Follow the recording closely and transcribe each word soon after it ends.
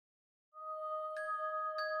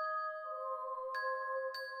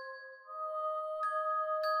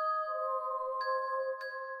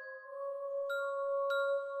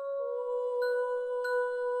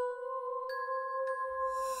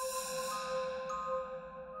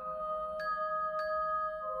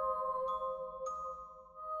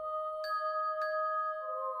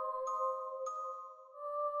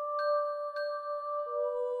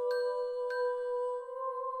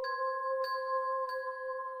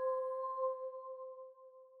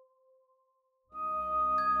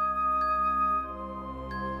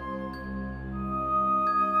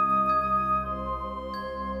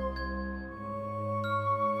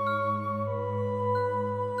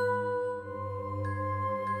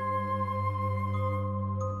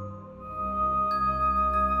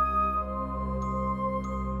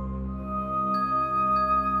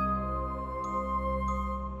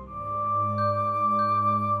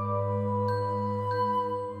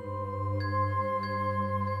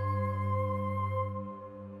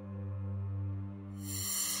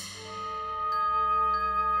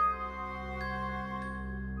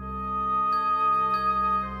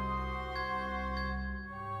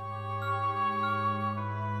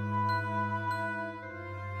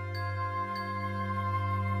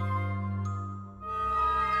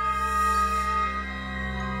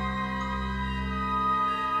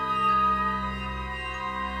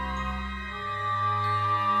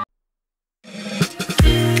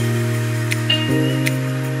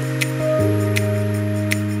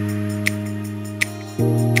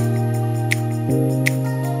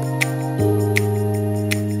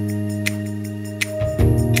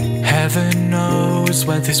knows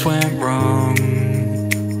where this went wrong,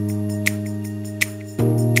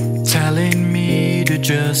 telling me to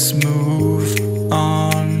just move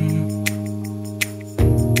on,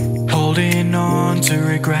 holding on to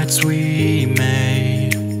regrets we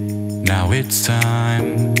made. Now it's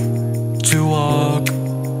time to walk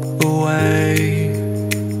away.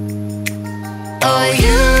 Oh,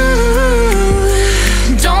 you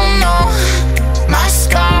don't know my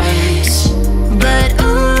scars, but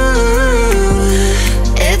ooh,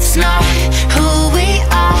 it's not who we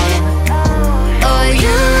are. Oh,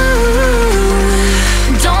 you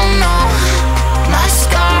don't know my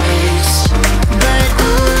scars, but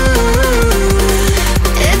ooh,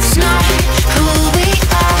 it's not who we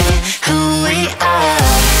are, who we are.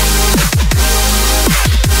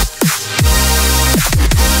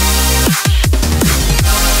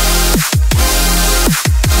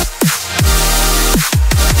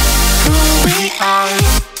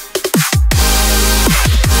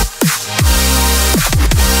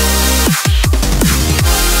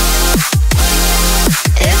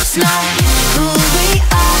 It's not who we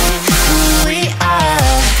are, who we are,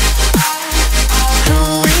 who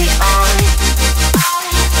we are,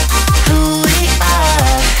 who we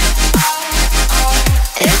are.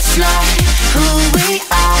 It's not who we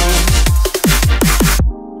are.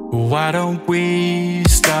 Why don't we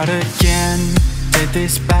start again? Take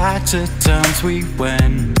this back to times we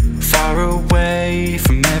went far away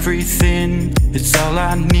from everything. It's all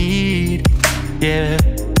I need, yeah.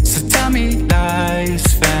 So tell me lies,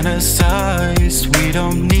 fantasize. We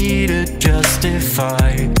don't need to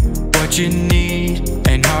justify. What you need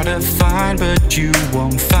ain't hard to find, but you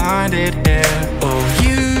won't find it here. Oh,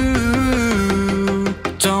 you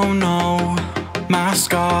don't know my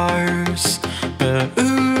scars, but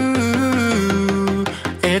ooh,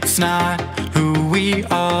 it's not who we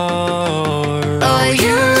are. Oh,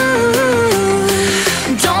 you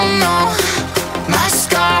don't know my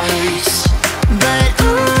scars, but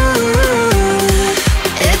ooh,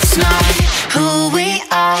 it's not who we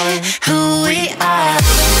are, who we are.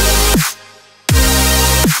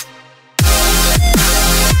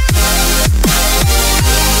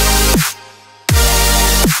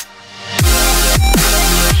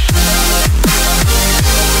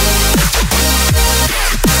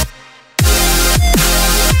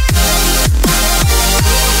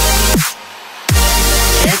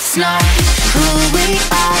 It's not who we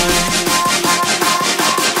are,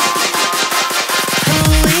 who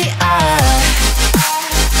we are,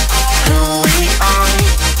 who we are,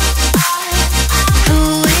 who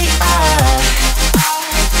we are.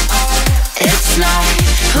 It's not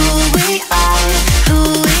who we are, who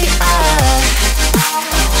we are,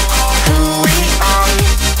 who we are,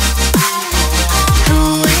 who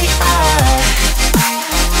we are.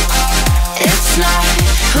 It's not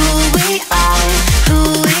who we are, who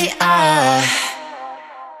we are.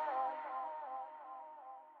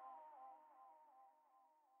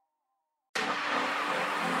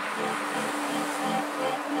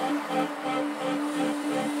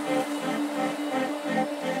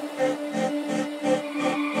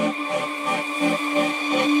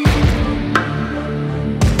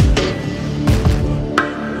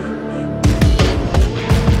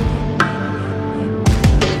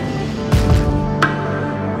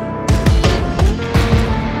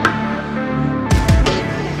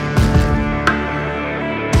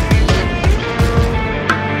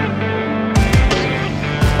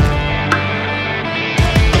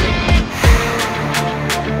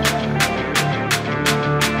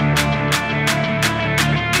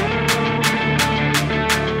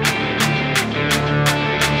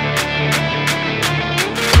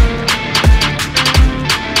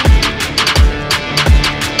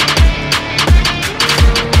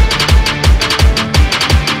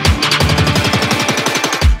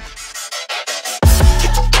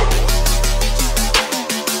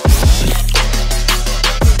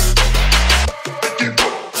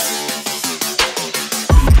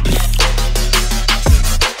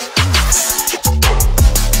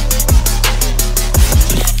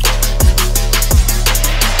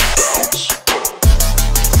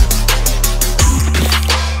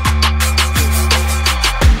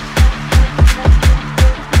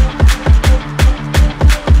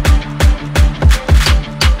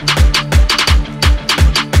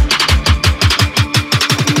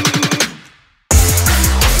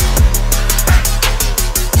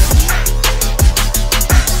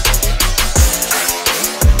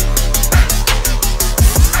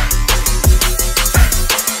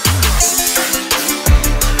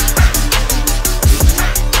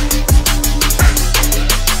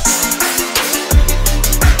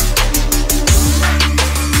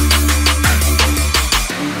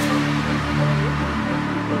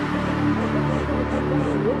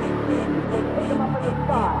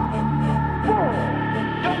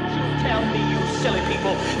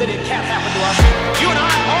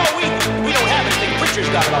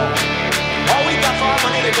 all. All we got for our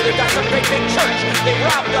money, they've got some great big church. They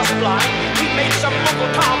robbed us blind. We made some local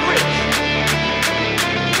Tom rich.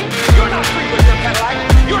 You're not free with your Cadillac.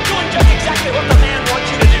 You're doing just exactly what the man wants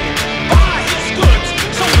you to do. Buy his goods,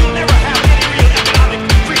 so you'll never have any real economic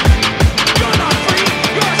freedom. You're not free,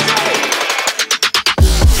 you're a slave.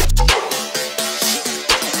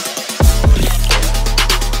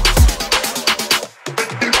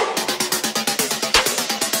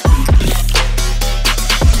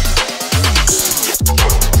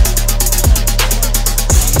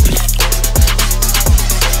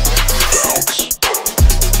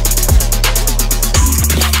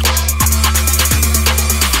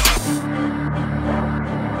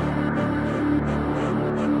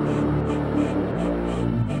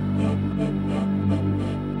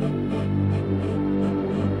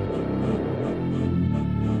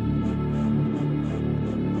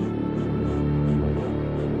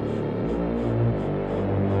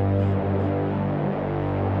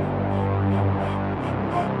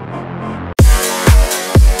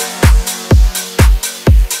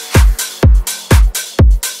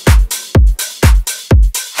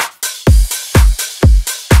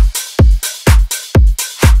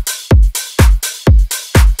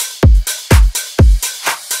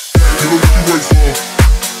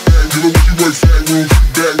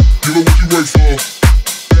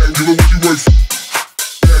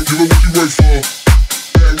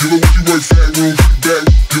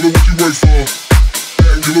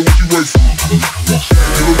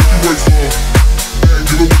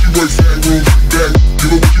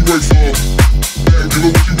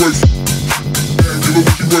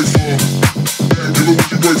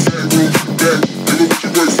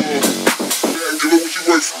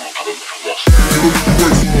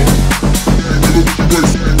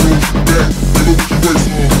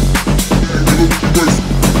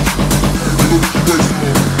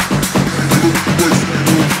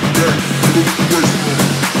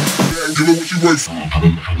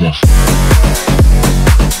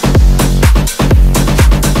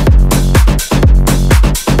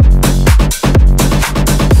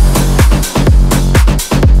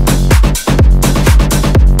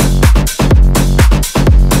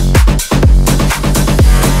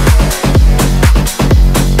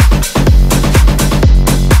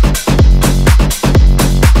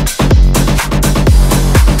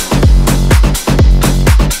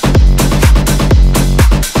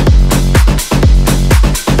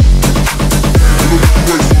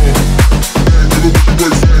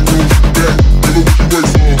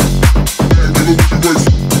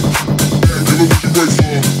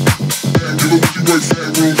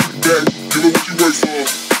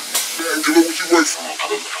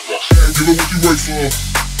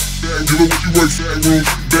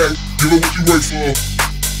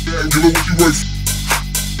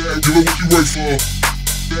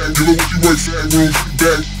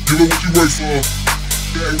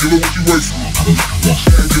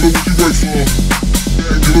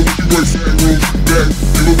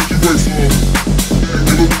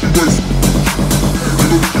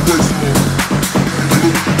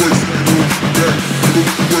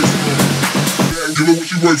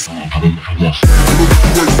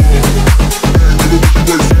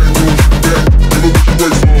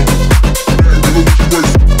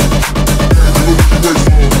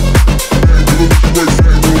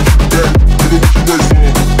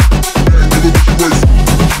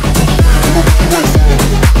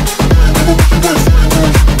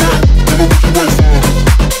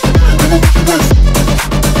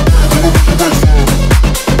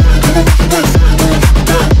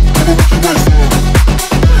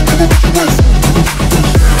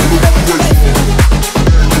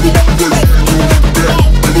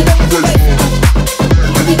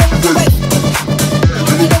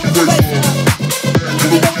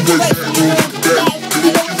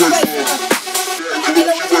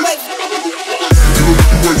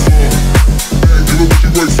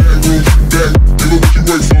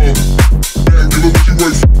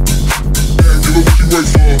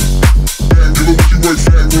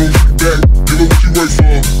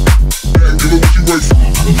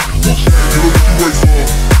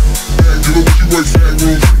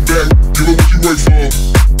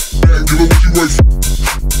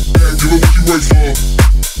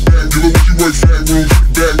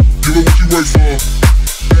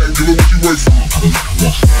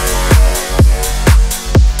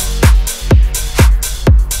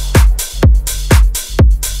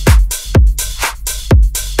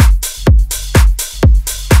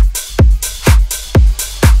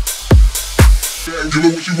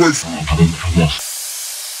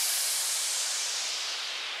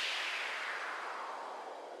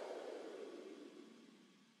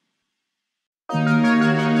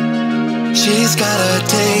 She's got a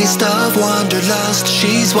taste of wanderlust,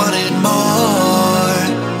 she's wanting more.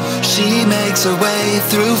 She makes her way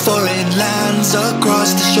through foreign lands,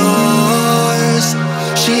 across the shores.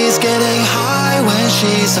 She's getting high when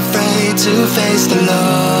she's afraid to face the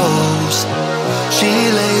lows. She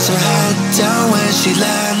lays her head down when she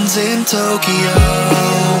lands in Tokyo.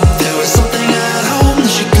 There was something at home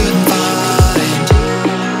that she couldn't find.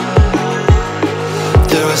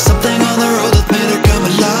 There was something on the road that made her come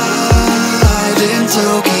alive in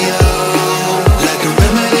Tokyo, like a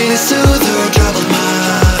remedy to soothe her troubled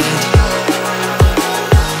mind.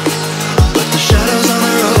 But the shadows on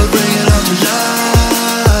the road bring it all to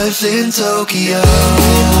life in Tokyo.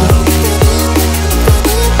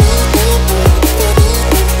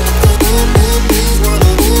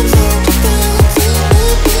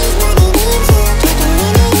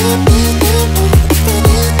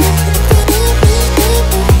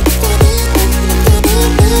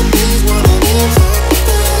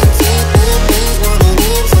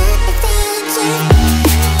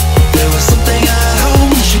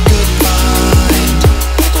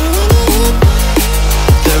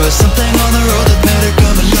 Something on the road that made her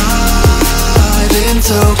come alive in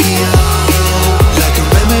Tokyo, like a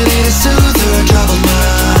remedy to soothe her troubled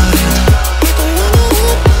mind.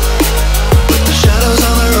 But the shadows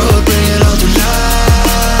on the road bring it all to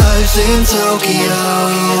life in Tokyo.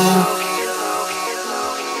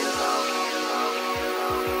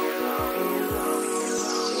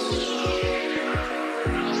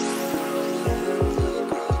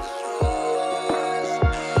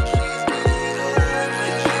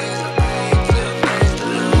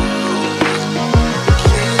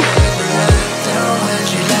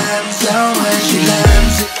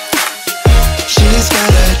 She's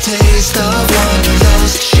got a taste of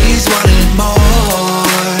wanderlust, she's wanting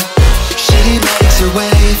more. She makes her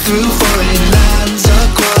way through foreign lands,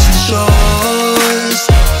 across the shores.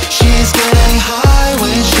 She's getting high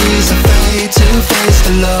when she's afraid to face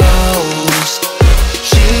the lows.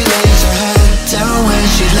 She lays her head down when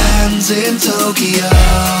she lands in Tokyo.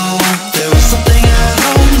 There was something at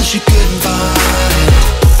home that she couldn't find.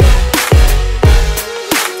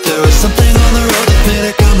 There was something on the road that made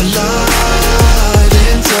her come alive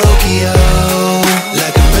in Tokyo,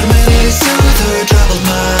 like a remedy to soothe her troubled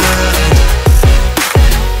mind.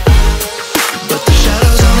 But the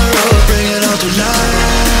shadows on the road bring it all to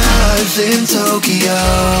life in Tokyo.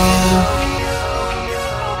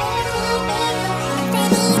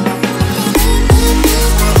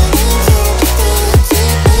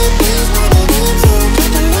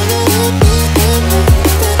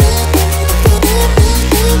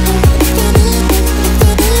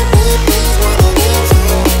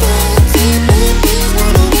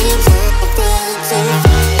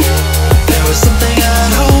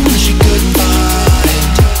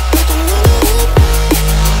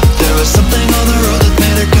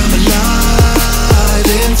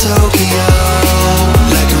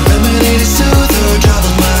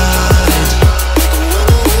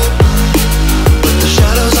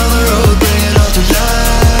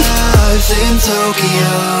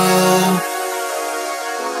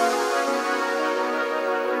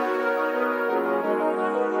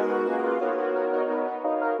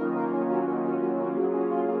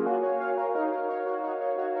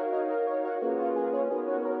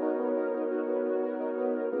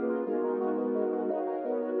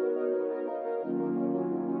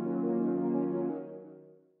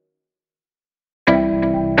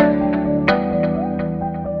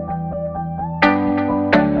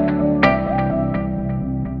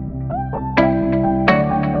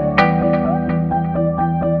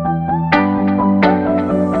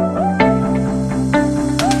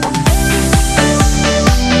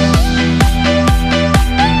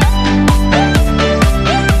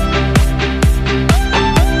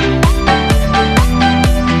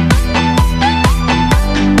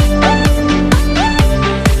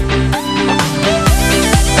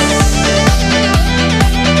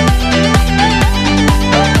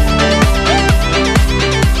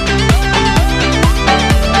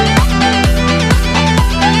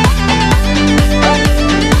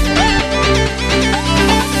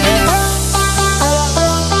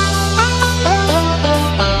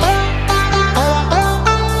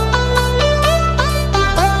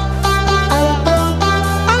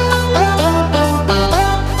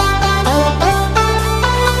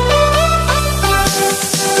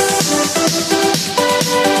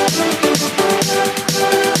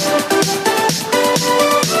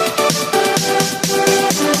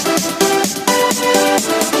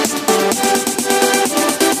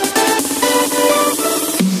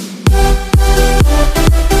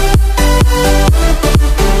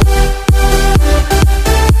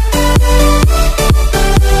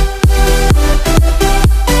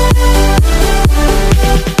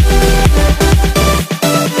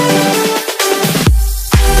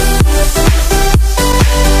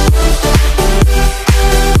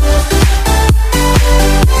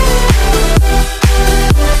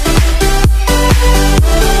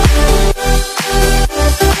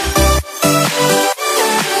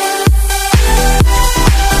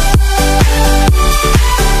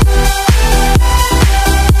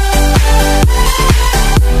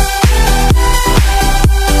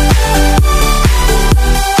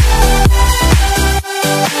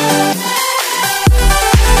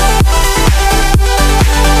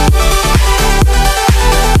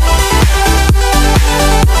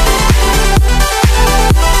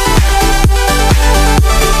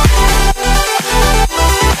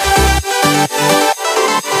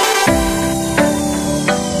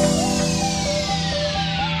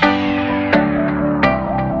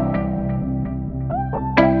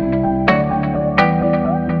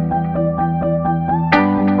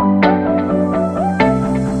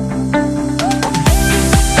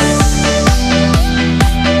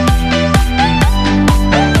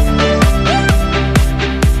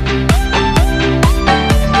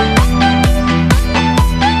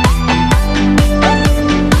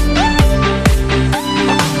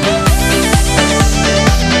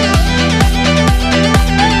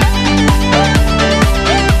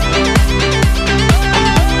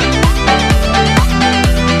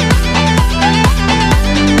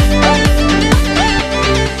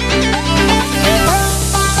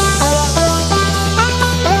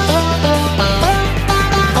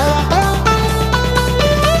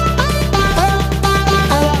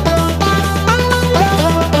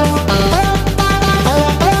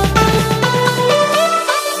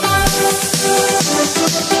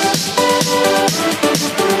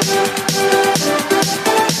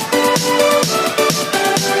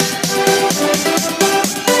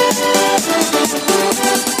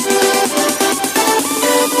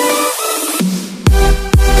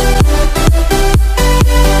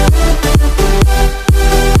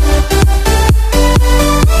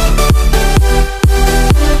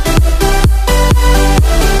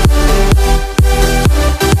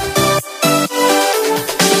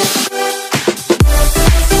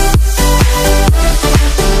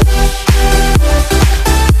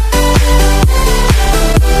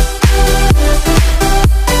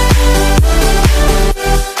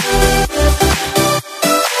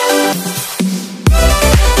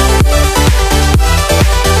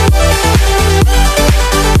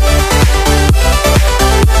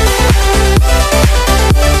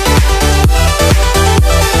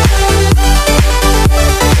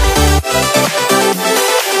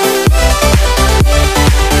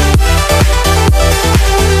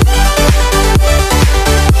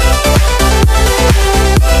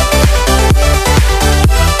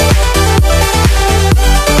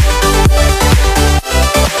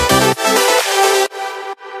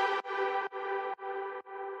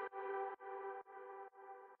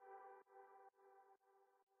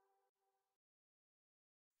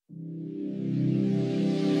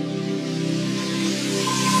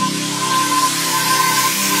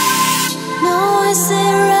 Is it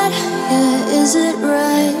right? Yeah, is it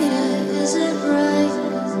right? Is it right?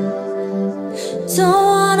 Don't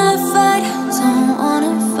wanna fight, don't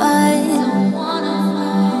wanna fight.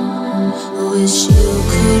 Wish you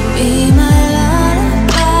could be my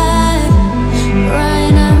lullaby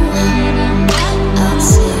right now. I'll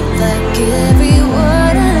take back every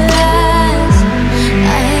word of lies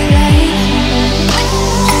I like.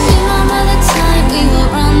 Remember the time we were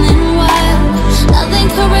running wild? Nothing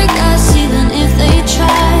could break us even if they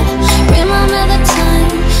tried. Remember the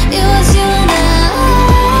time it was you and I.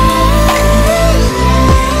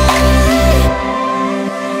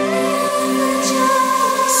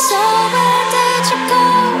 So where did you go?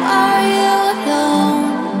 Are you alone?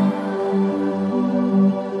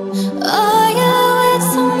 Are you with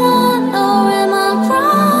someone or am I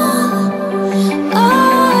wrong? Oh,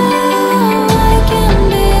 I can't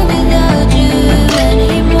be without you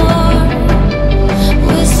anymore.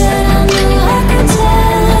 Wish that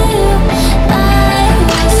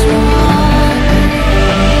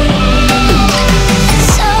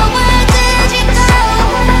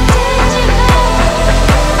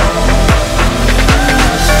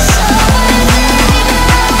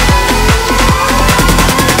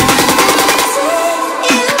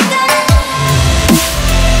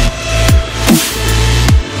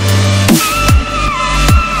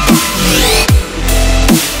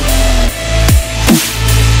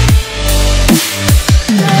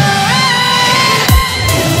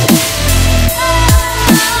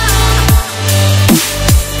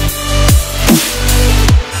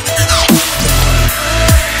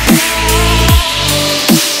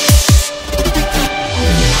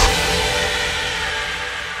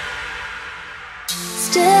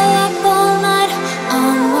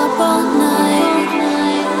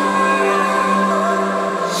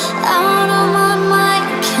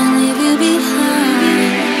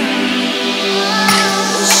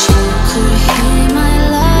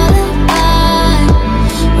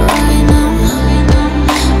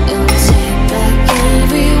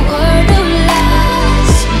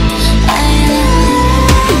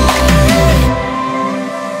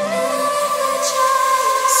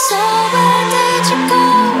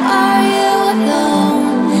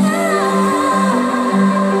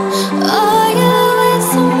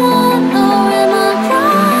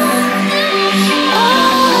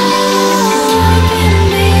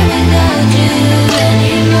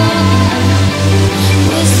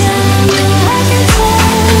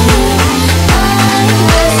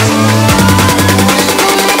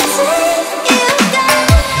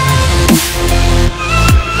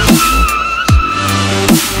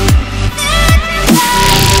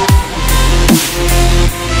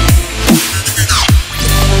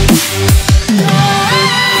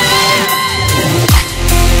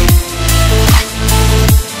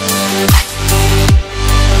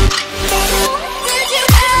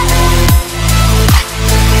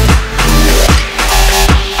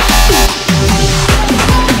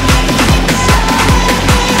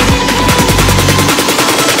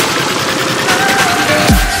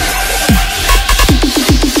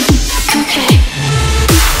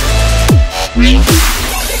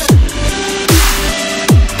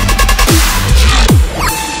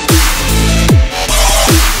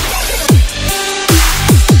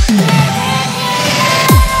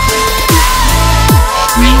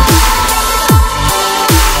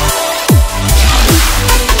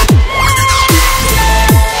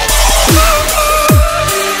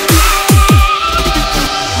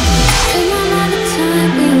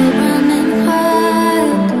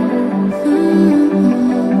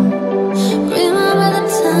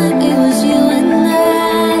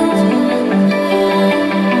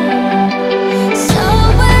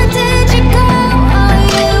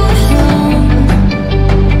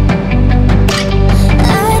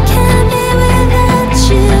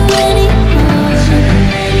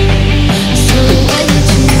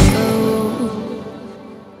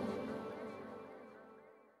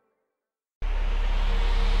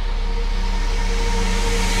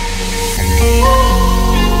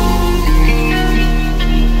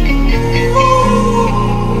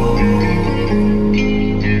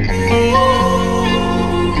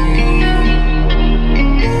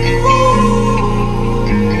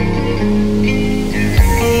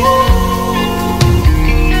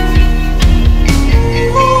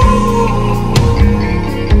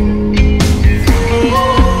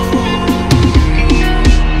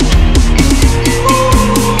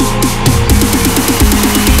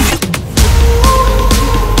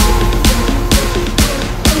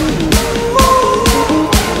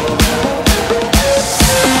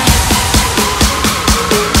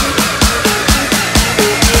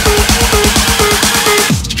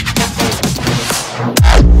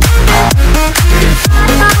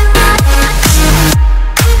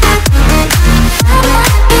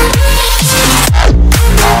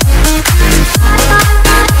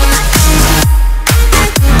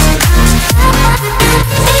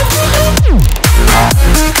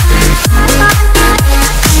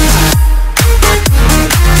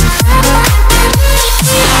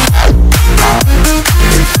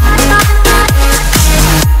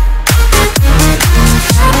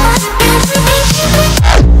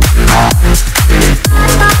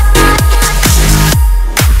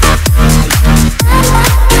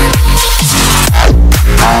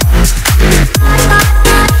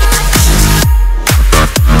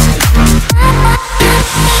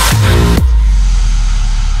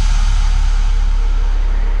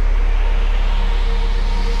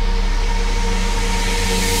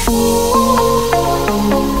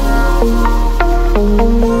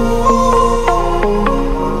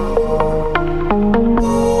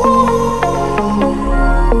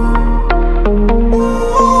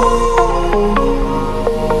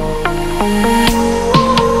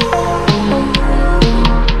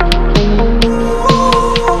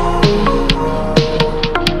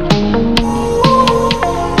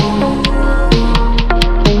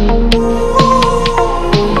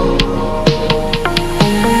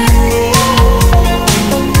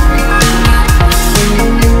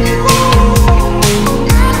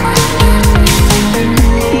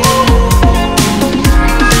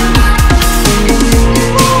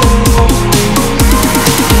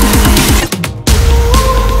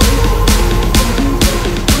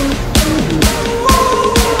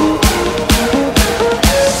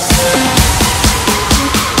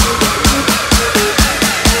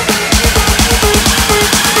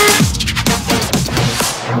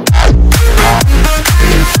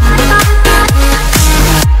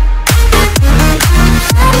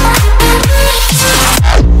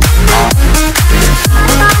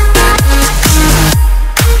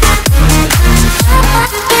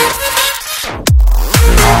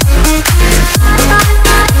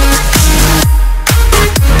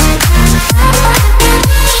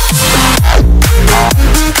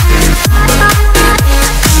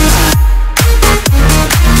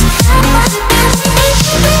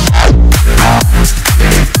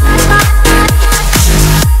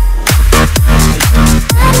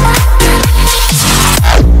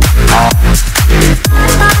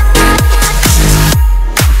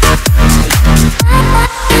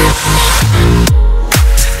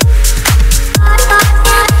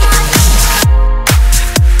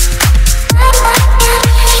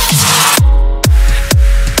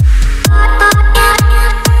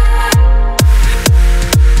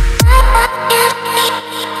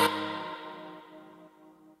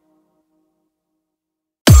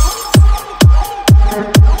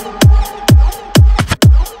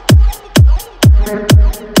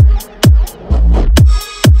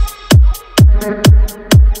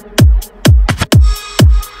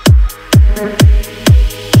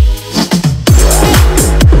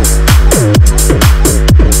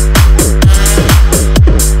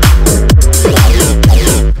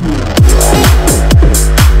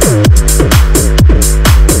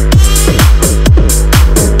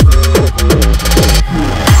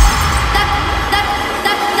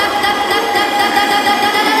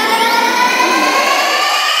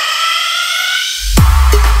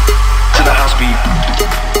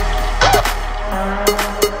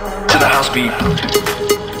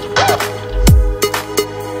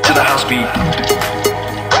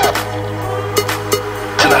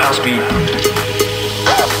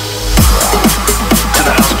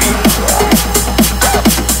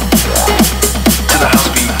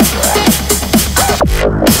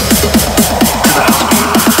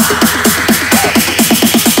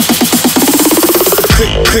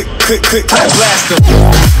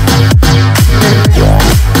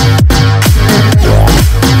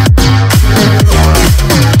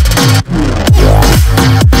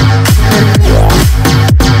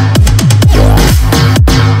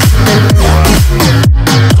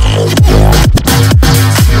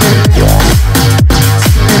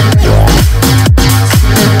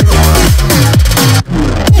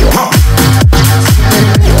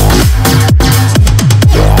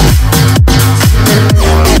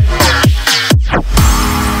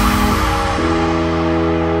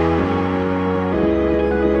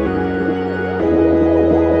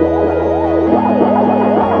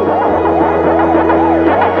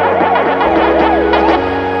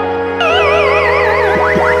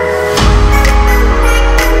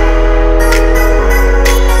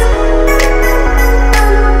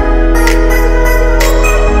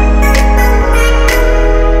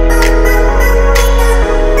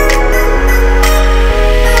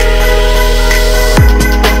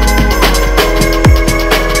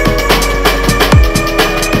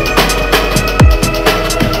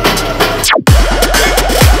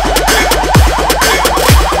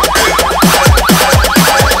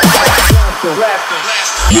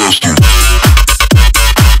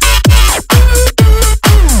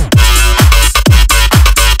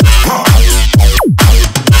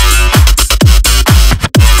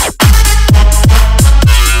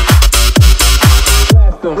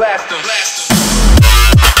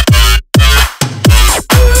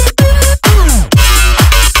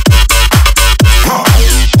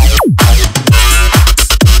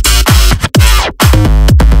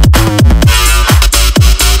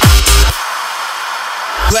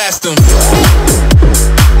blast them.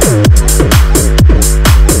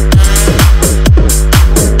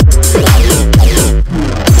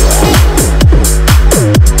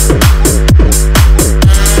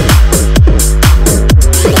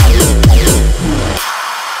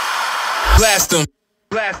 Blast them.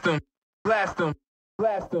 Blast them. Blast them.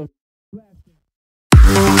 Blast them. Blast them.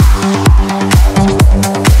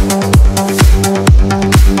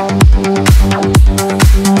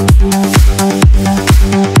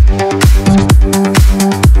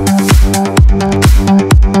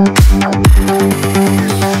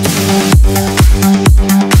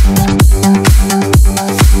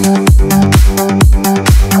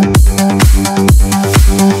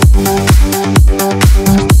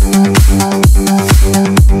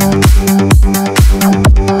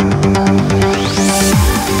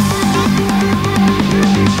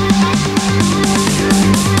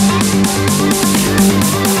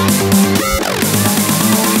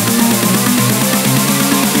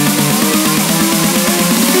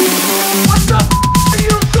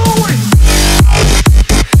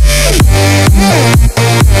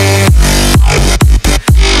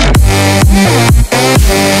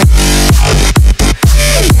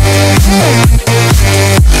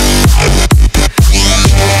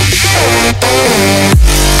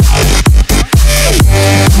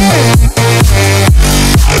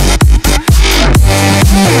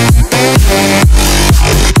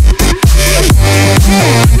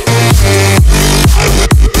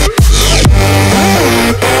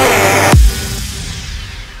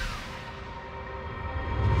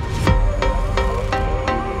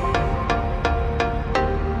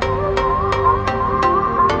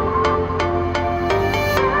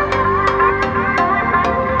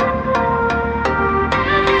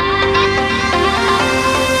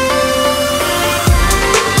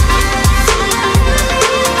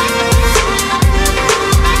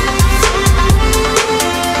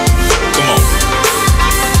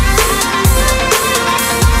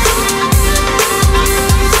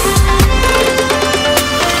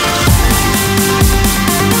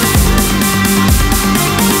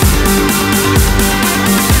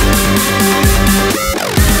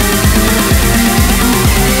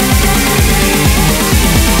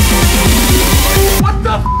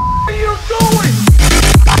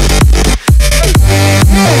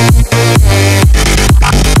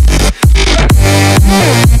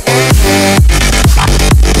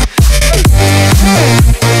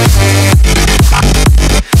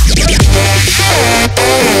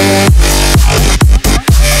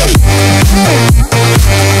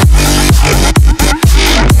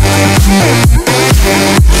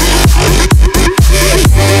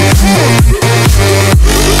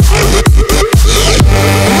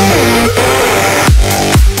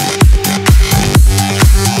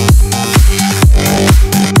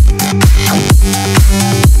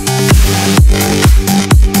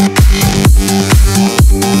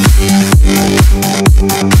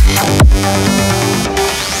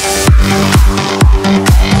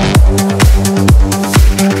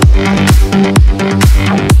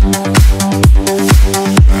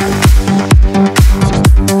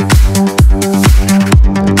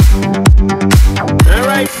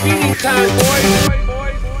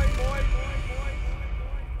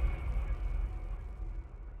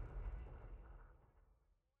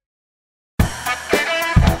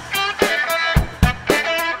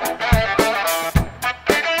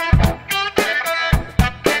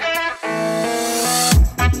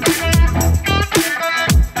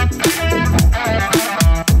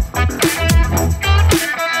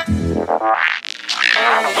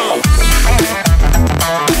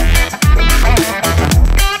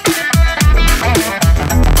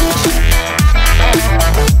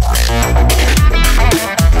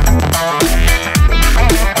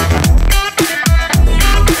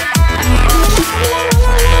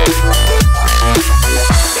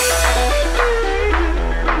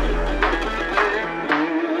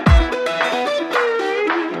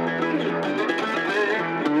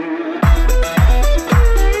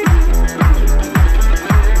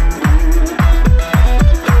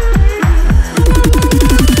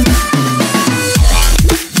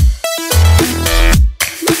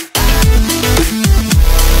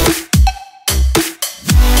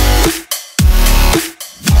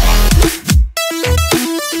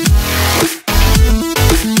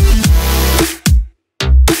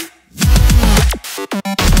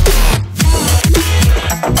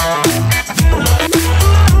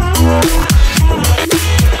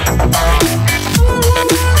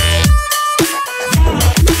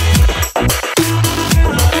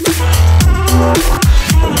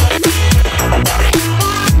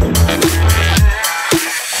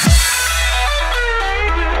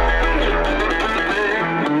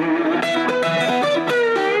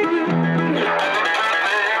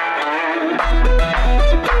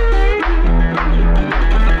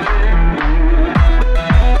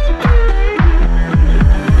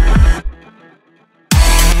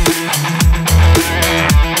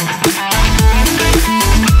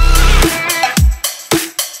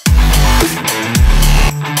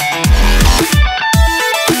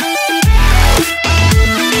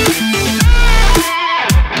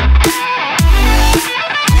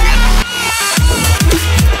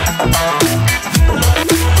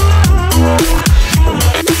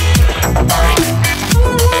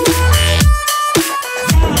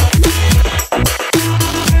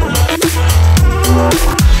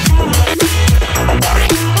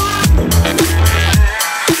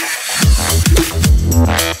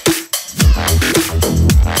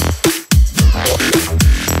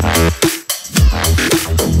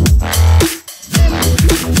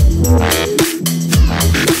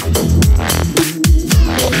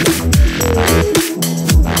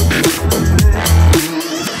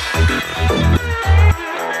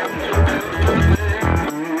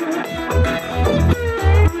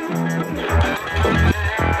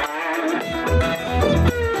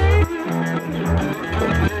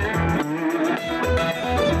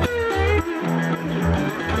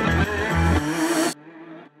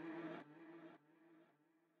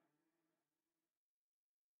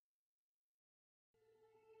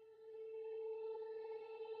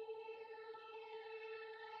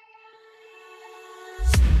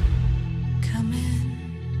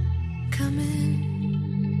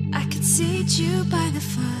 seat you by the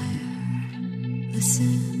fire.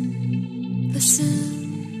 Listen,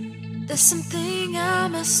 listen. There's something I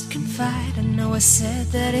must confide. I know I said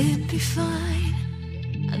that it'd be fine.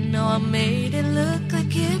 I know I made it look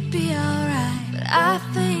like it'd be alright, but I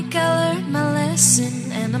think I learned my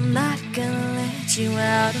lesson, and I'm not gonna let you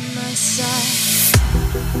out of my sight.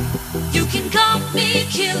 You can call me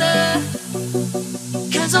killer,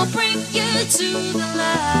 'cause I'll bring you to the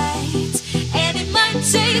light. And it might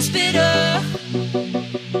taste bitter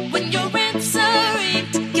when you're answering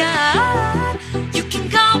to God. You can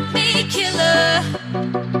call me killer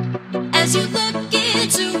as you look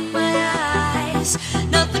into my eyes.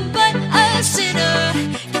 Nothing but a sinner.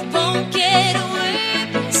 You won't get away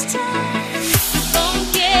this time. You won't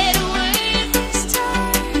get away this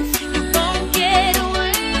time. You won't get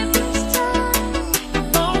away this time. You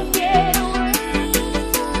won't get away.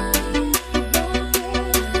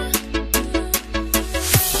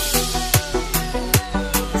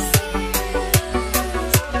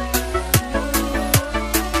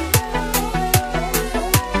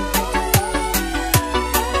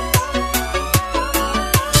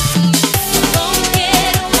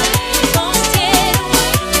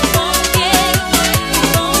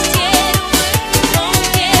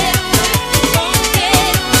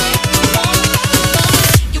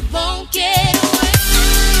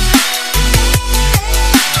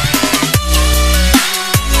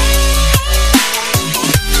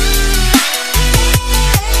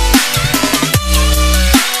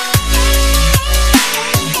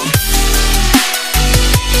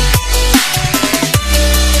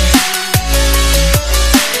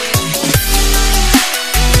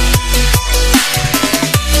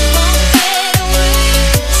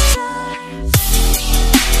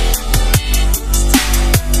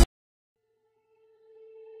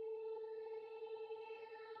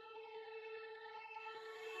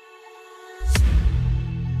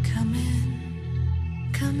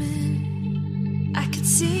 Come in, I could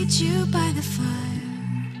seat you by the fire.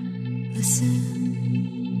 Listen,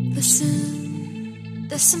 listen.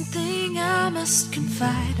 There's something I must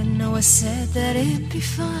confide. I know I said that it'd be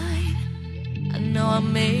fine. I know I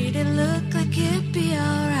made it look like it'd be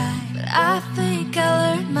alright, but I think I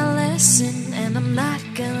learned my lesson, and I'm not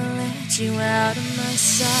gonna let you out of my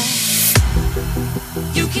sight.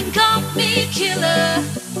 You can call me killer,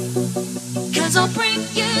 'cause I'll bring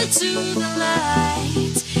you to the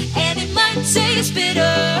light. And it might taste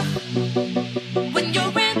bitter when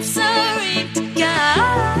you're answering to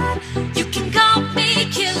God. You can call me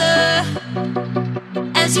killer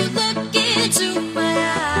as you look into my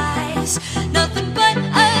eyes. Nothing but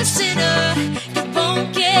a sinner. You won't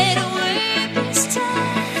get away this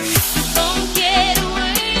time. You won't get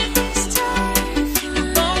away this time. You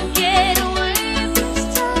won't get away this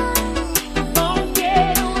time. You won't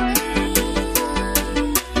get away.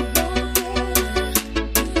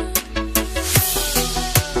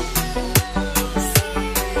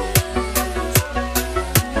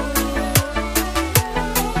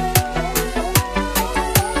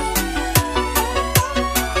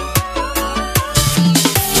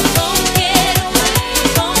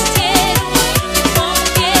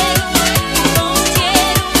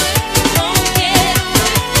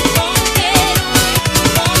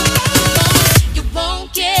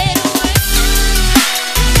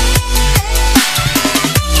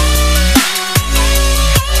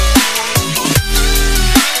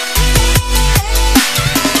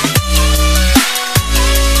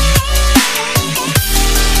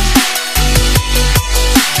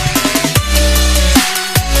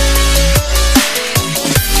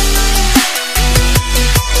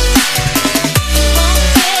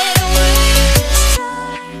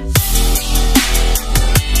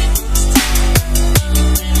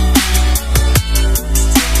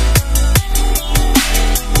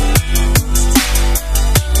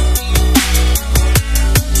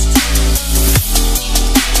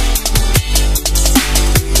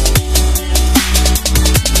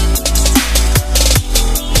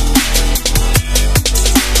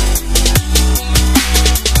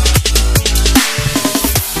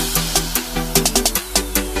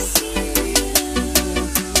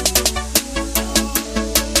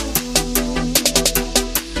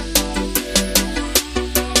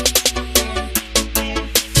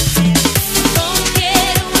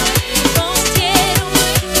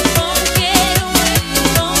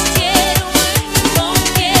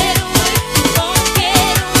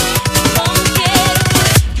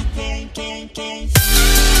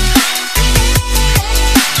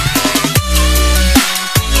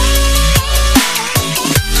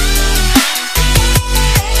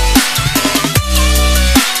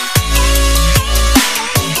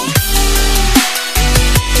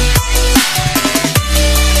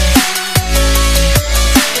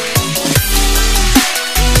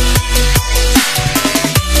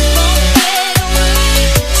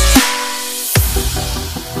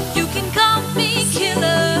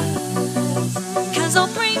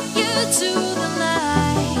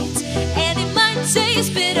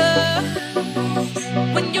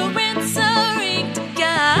 when